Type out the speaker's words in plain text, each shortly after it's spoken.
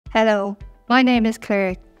Hello, my name is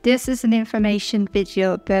Claire. This is an information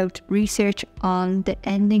video about research on the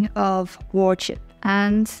ending of wardship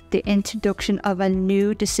and the introduction of a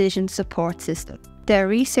new decision support system. The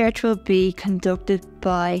research will be conducted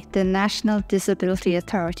by the National Disability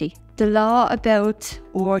Authority. The law about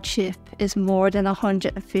wardship is more than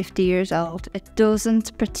 150 years old. It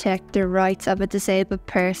doesn't protect the rights of a disabled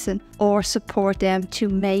person or support them to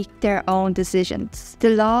make their own decisions.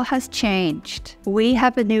 The law has changed. We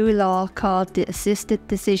have a new law called the Assisted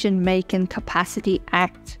Decision Making Capacity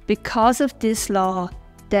Act. Because of this law,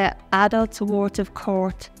 the adult ward of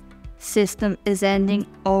court system is ending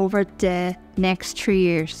over the next 3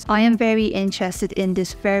 years. I am very interested in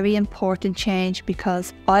this very important change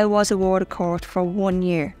because I was a ward of court for 1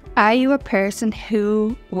 year. Are you a person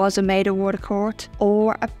who was made a ward of court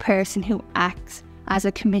or a person who acts as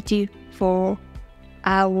a committee for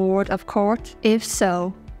a ward of court? If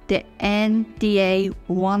so, the NDA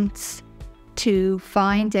wants to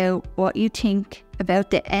find out what you think about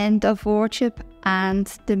the end of wardship and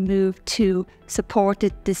the move to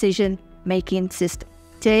supported decision-making system.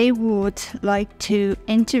 They would like to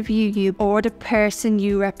interview you or the person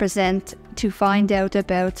you represent to find out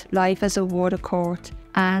about life as a ward of court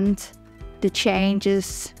and the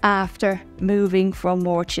changes after moving from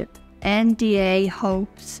wardship. NDA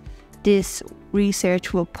hopes this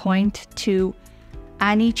research will point to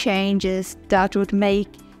any changes that would make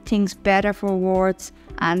things better for wards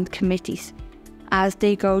and committees as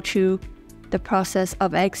they go through the process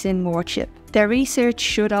of exiting wardship. The research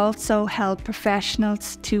should also help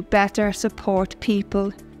professionals to better support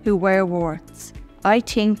people who wear wards. I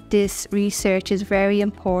think this research is very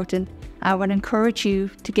important. I would encourage you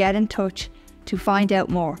to get in touch to find out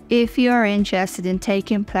more. If you are interested in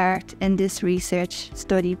taking part in this research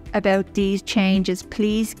study about these changes,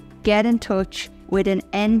 please get in touch with an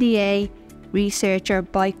NDA researcher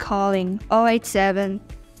by calling 087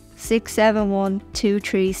 671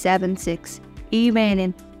 2376,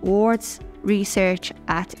 emailing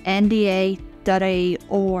wardsresearch@nda.ie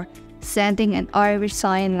or sending an Irish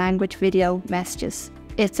Sign Language video messages.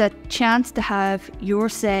 It's a chance to have your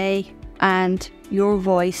say and your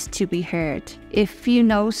voice to be heard. If you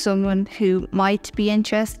know someone who might be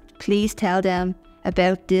interested, please tell them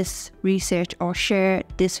about this research or share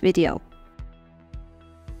this video.